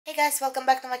Hey guys, welcome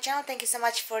back to my channel. Thank you so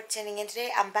much for tuning in today.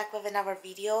 I'm back with another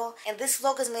video, and this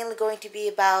vlog is mainly going to be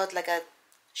about like a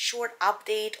short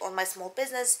update on my small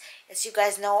business. As you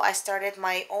guys know, I started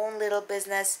my own little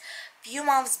business few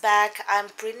months back. I'm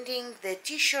printing the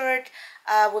t-shirt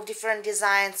with different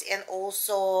designs, and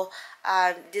also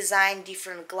design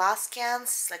different glass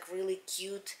cans, like really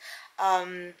cute,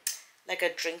 like a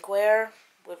drinkware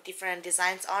with different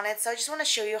designs on it. So I just want to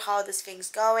show you how this thing's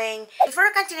going. Before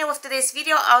I continue with today's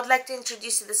video, I would like to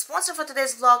introduce you the sponsor for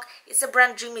today's vlog. It's the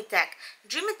brand Dreametech.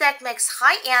 Dreametech makes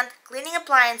high-end cleaning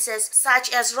appliances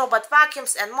such as robot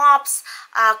vacuums and mops,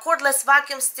 cordless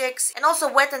vacuum sticks, and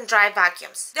also wet and dry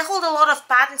vacuums. They hold a lot of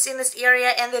patents in this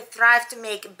area, and they thrive to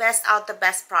make best out the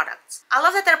best products. I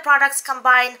love that their products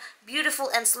combine beautiful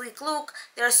and sleek look.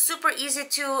 They're super easy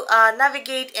to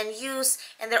navigate and use,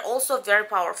 and they're also very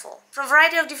powerful. From a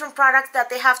variety of different products that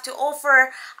they have to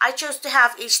offer, I chose to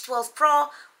have H12 Pro,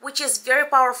 which is very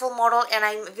powerful model, and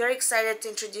I'm very excited to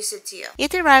introduce it to you.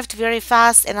 It arrived very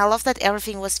fast, and I love that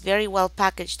everything was very well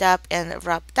packaged up and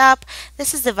wrapped up.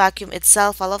 This is the vacuum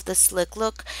itself. I love the slick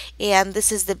look, and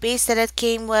this is the base that it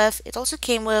came with. It also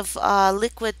came with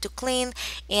liquid to clean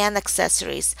and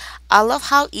accessories. I love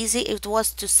how easy it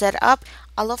was to set up.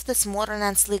 I love this modern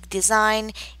and sleek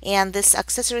design, and this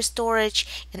accessory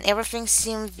storage, and everything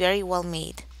seemed very well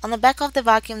made. On the back of the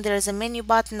vacuum, there is a menu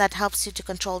button that helps you to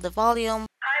control the volume,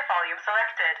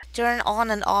 turn on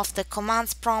and off the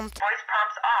commands prompt, Voice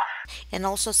prompts off, and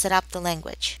also set up the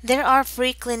language. There are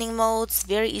 3 cleaning modes,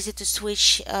 very easy to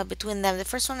switch between them. The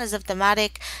first one is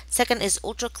automatic, second is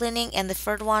ultra cleaning, and the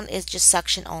third one is just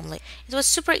suction only. It was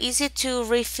super easy to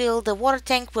refill the water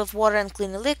tank with water and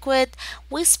clean liquid.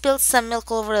 We spilled some milk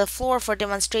all over the floor for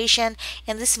demonstration,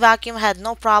 and this vacuum had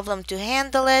no problem to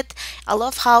handle it. I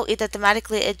love how it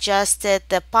automatically adjusted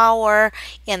the power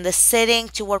and the setting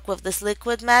to work with this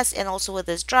liquid mess and also with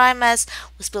this dry mess.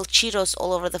 We spilled Cheetos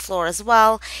all over the floor as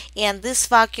well, and this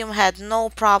vacuum had no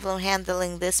problem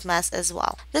handling this mess as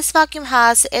well. This vacuum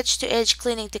has edge-to-edge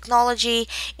cleaning technology,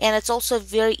 and it's also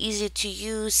very easy to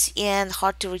use in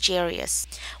hard to reach areas.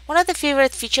 One of the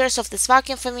favorite features of this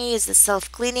vacuum for me is the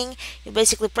self-cleaning. You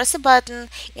basically press a button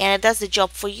and it does the job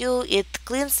for you. It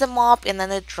cleans the mop and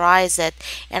then it dries it.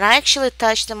 And I actually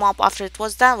touched the mop after it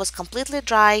was done. It was completely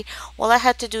dry. All I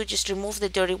had to do just remove the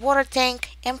dirty water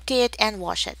tank, empty it, and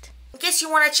wash it. In case you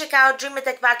want to check out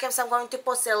Dreametech vacuums, I'm going to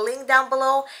post a link down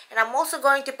below, and I'm also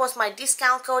going to post my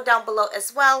discount code down below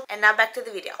as well. And now back to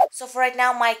the video. So for right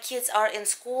now, my kids are in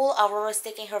school. Aurora's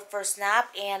taking her first nap,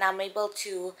 and I'm able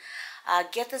to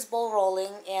get this ball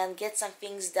rolling and get some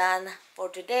things done for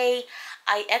today.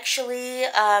 I actually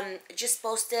just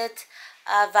posted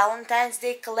Valentine's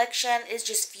Day collection. It's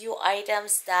just few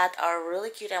items that are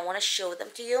really cute. I want to show them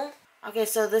to you. Okay,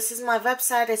 so this is my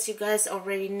website, as you guys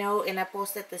already know, and I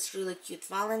posted this really cute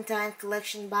Valentine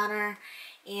collection banner,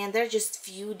 and there are just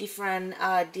few different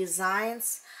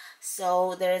designs.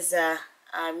 So there's a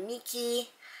Mickey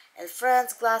and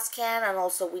Friends glass can, and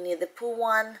also Winnie the Pooh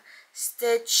one,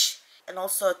 Stitch, and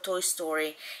also a Toy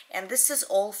Story. And this is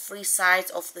all 3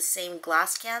 sides of the same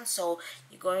glass can, so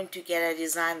you're going to get a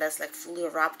design that's like fully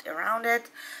wrapped around it.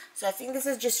 So I think this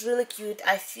is just really cute.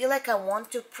 I feel like I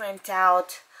want to print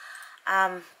out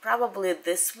probably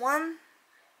this one,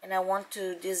 and I want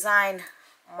to design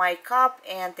my cup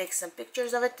and take some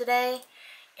pictures of it today.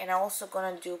 And I'm also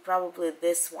gonna do probably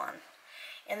this one.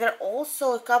 And there are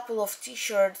also a couple of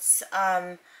t-shirts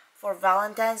for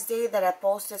Valentine's Day that I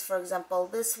posted. For example,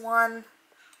 this one.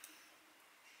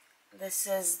 This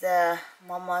is the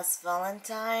Mama's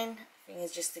Valentine. I think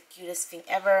it's just the cutest thing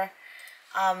ever.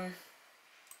 And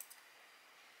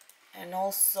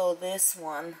also this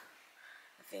one.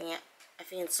 I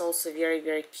think it's also very,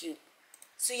 very cute.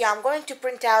 So yeah, I'm going to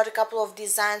print out a couple of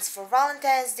designs for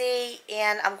Valentine's Day,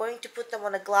 and I'm going to put them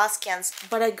on the glass cans.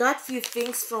 But I got a few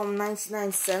things from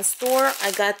 99-cent store.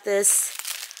 I got this.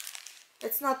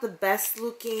 It's not the best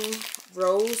looking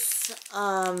rose,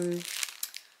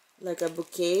 like a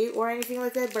bouquet or anything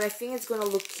like that, but I think it's gonna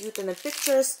look cute in the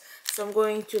pictures. So I'm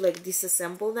going to like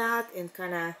disassemble that and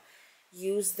kind of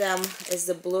use them as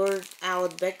the blurred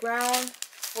out background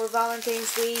for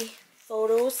Valentine's Day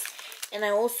photos. And I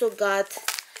also got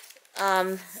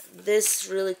this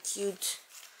really cute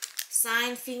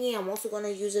sign thingy. I'm also gonna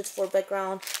use it for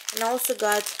background. And I also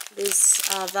got this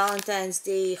Valentine's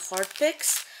Day heart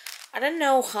picks. I don't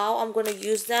know how I'm gonna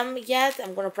use them yet.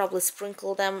 I'm gonna probably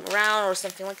sprinkle them around or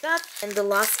something like that. And the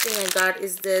last thing I got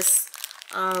is this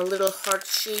little heart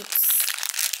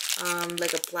shapes,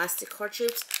 like a plastic heart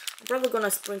shapes. I'm probably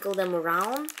gonna sprinkle them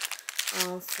around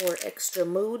for extra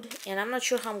mood, and I'm not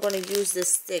sure how I'm going to use these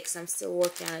sticks. I'm still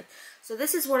working on it. So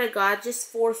this is what I got, just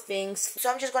 4 things. So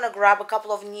I'm just gonna grab a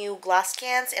couple of new glass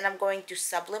cans and I'm going to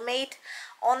sublimate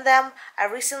on them. I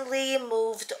recently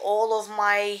moved all of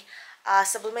my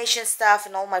sublimation stuff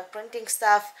and all my printing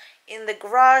stuff in the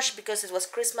garage because it was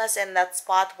Christmas, and that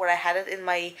spot where I had it in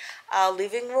my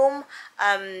living room,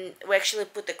 we actually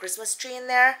put the Christmas tree in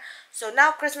there. So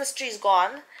now Christmas tree is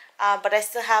gone, but I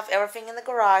still have everything in the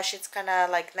garage. It's kind of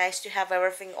like nice to have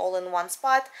everything all in one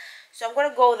spot. So I'm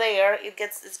gonna go there.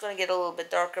 It's gonna get a little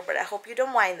bit darker, but I hope you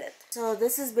don't mind it. So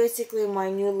this is basically my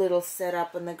new little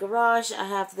setup in the garage. I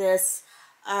have this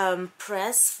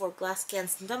press for glass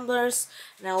cans and tumblers,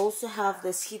 and I also have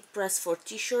this heat press for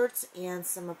t-shirts and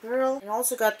some apparel, and I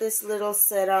also got this little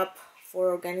setup for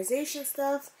organization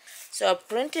stuff. So I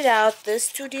printed out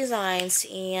these 2 designs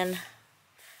and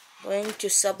I'm going to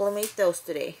sublimate those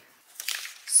today.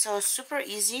 So super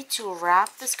easy to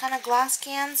wrap this kind of glass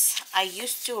cans. I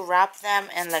used to wrap them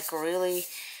and like really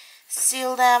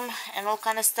seal them and all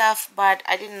kind of stuff, but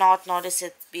I did not notice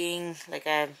it being like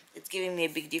it's giving me a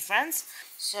big difference.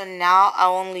 So now I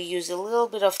only use a little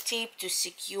bit of tape to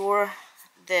secure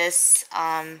this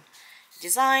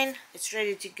design. It's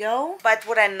ready to go. But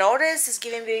what I noticed is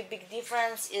giving me a big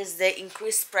difference is the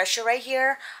increased pressure right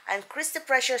here. I increased the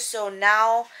pressure, so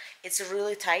now it's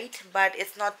really tight, but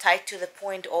it's not tight to the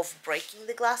point of breaking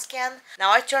the glass can.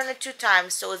 Now I turn it 2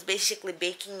 times, so it's basically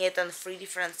baking it on 3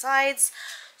 different sides.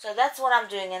 So that's what I'm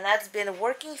doing, and that's been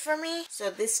working for me.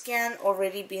 So this can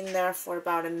already been there for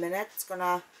about a minute. It's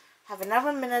gonna have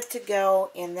another minute to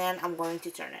go, and then I'm going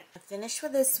to turn it. I finished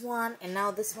with this one, and now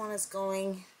this one is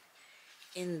going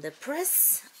in the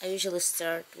press. I usually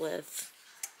start with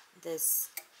this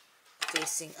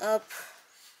facing up,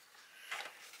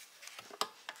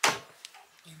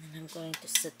 and then I'm going to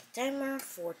set the timer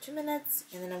for 2 minutes,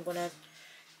 and then I'm gonna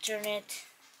turn it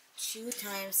 2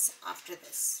 times after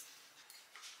this.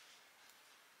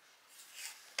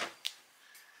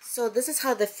 So this is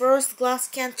how the first glass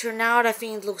can turn out. I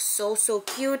think it looks so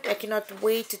cute. I cannot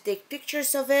wait to take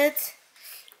pictures of it.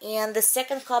 And the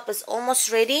second cup is almost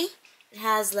ready. It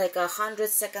has like 100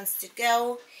 seconds to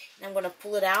go. And I'm gonna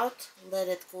pull it out, let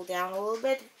it cool down a little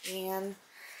bit, and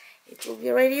it will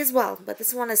be ready as well. But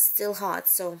this one is still hot,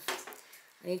 so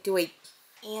I need to wait.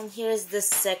 And here's the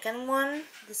second one.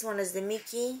 This one is the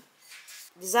Mickey.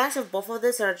 Designs of both of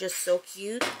these are just so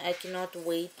cute. I cannot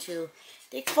wait to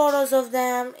take photos of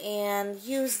them and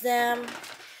use them.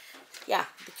 Yeah,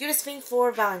 the cutest thing for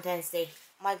Valentine's Day.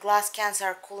 My glass cans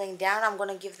are cooling down. I'm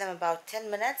gonna give them about 10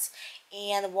 minutes,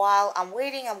 and while I'm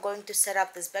waiting, I'm going to set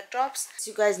up these backdrops. As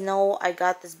you guys know, I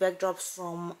got these backdrops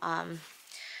from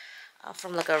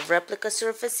like a replica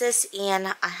surfaces,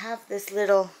 and I have this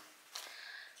little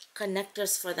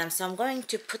connectors for them, so I'm going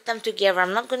to put them together.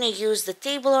 I'm not going to use the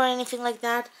table or anything like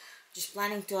that, just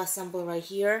planning to assemble right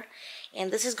here. And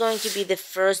this is going to be the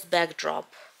first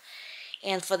backdrop,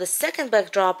 and for the second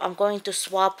backdrop I'm going to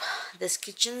swap this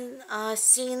kitchen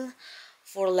scene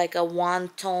for like a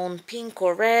one-tone pink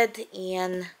or red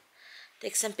and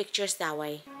take some pictures that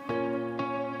way.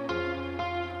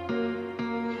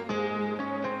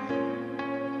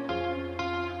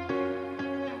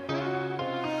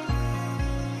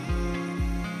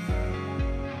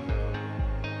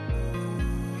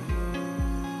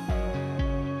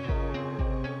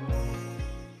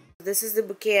 This is the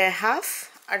bouquet I have.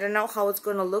 I don't know how it's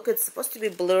gonna look. It's supposed to be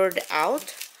blurred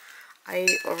out. I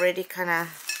already I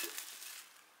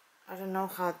don't know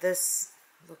how this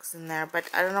looks in there, but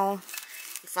I don't know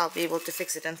if I'll be able to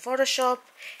fix it in Photoshop.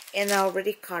 And I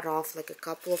already cut off like a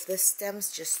couple of the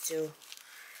stems just to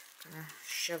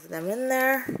shove them in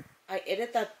there. I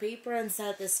added that paper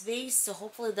inside this vase, so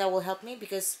hopefully that will help me,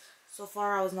 because so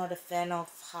far I was not a fan of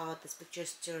how this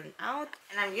pictures turn out.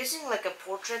 And I'm using like a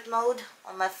portrait mode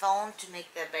on my phone to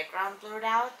make the background blurred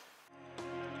out.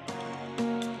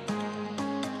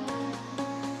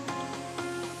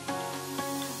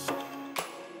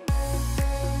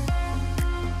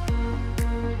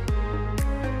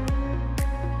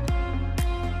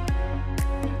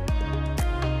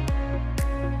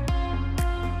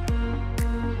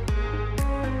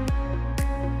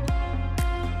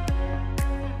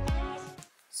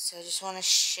 So I just want to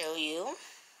show you.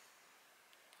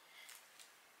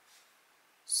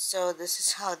 So this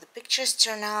is how the pictures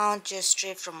turn out, just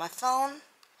straight from my phone.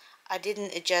 I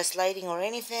didn't adjust lighting or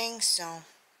anything, so I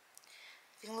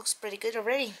think it looks pretty good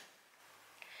already.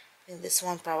 I think this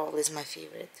one probably is my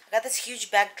favorite. I got this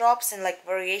huge backdrops and like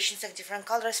variations of different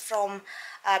colors from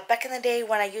back in the day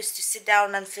when I used to sit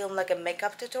down and film like a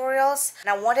makeup tutorials. And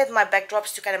I wanted my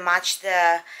backdrops to kind of match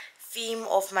the theme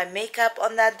of my makeup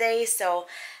on that day, so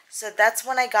that's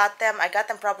when I got them. I got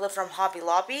them probably from Hobby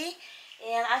Lobby,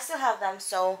 and I still have them,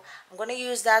 so I'm gonna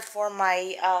use that for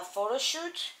my photo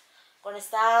shoot. I'm gonna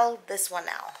style this one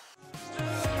now.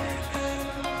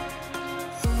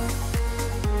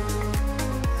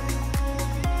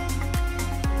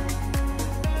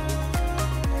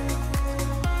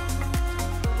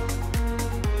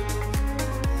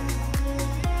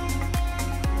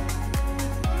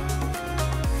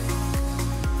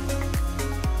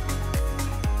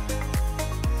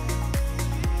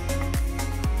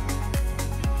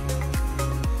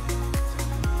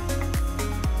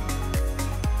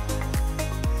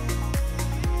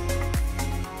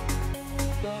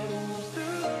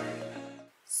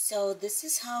 So this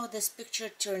is how this picture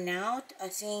turned out. I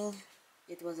think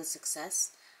it was a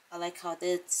success. I like how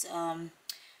it's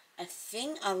I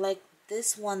think I like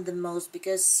this one the most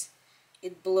because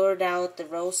it blurred out the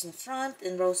rose in front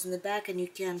and rose in the back, and you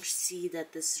can see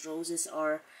that these roses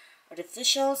are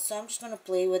artificial. So I'm just gonna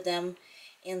play with them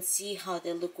and see how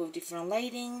they look with different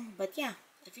lighting. But yeah,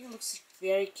 I think it looks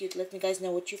very cute. Let me guys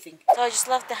know what you think. So I just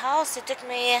left the house. It took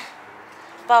me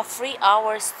about 3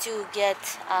 hours to get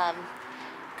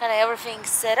kind of everything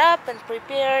set up and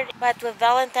prepared. But with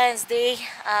Valentine's Day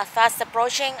fast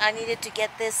approaching, I needed to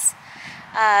get this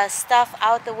stuff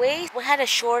out the way. We had a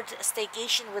short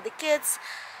staycation with the kids,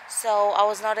 so I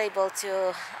was not able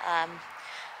to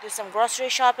do some grocery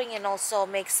shopping and also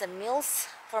make some meals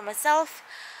for myself.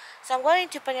 So I'm going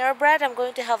to Panera Bread, I'm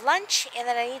going to have lunch, and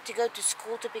then I need to go to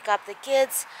school to pick up the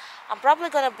kids. I'm probably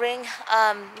going to bring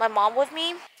my mom with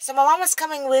me. So my mom is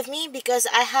coming with me because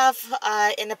I have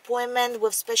an appointment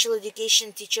with special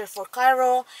education teacher for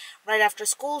Cairo right after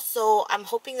school. So I'm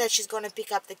hoping that she's going to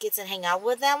pick up the kids and hang out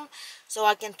with them, so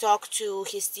I can talk to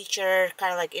his teacher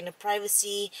kind of like in the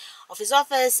privacy of his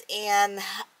office, and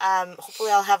hopefully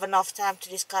I'll have enough time to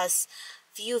discuss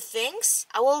few things.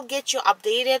 I will get you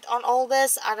updated on all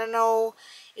this. I don't know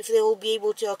if they will be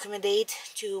able to accommodate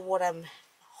to what I'm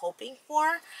hoping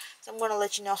for, so I'm going to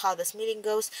let you know how this meeting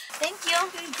goes. Thank you.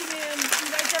 Thank you, ma'am.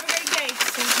 You guys have a great day.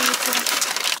 Thank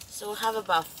you. So we have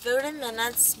about 30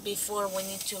 minutes before we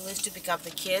need to leave to pick up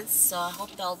the kids, so I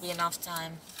hope that'll be enough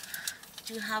time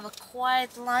to have a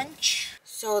quiet lunch.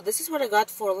 So this is what I got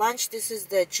for lunch. This is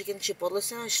the chicken chipotle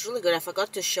sandwich. It's really good. I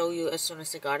forgot to show you as soon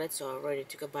as I got it, so I already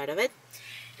took a bite of it.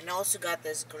 And I also got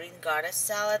this green goddess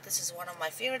salad. This is one of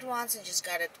my favorite ones, and just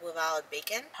got it without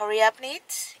bacon. Hurry up,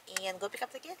 Nate, and go pick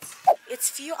up the kids. It's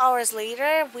a few hours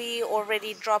later. We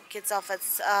already dropped kids off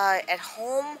at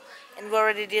home, and we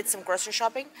already did some grocery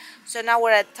shopping. So now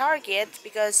we're at Target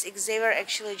because Xavier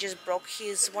actually just broke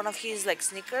one of his like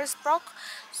sneakers broke.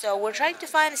 So we're trying to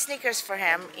find sneakers for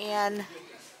him, and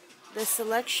the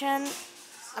selection,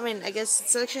 I mean, I guess the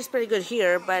selection is pretty good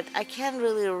here, but I can't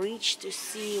really reach to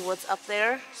see what's up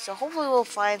there. So hopefully we'll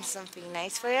find something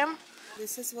nice for him.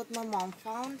 This is what my mom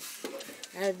found.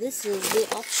 This is the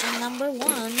option number 1.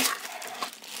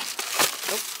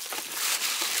 Oh.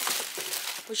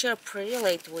 Which are pretty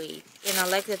lightweight. And I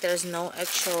like that there's no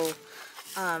actual,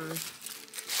 how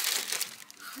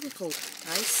do you call it?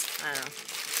 Ties? I don't know.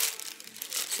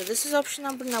 So this is option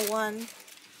number 1.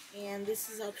 And this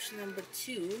is option number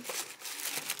 2.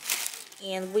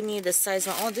 And we need the size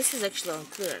 1. Oh, this is actually on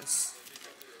clearance.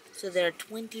 So they're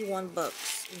 21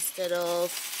 bucks instead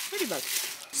of 30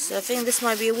 bucks. So I think this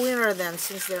might be a winner then,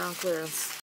 since they're on clearance.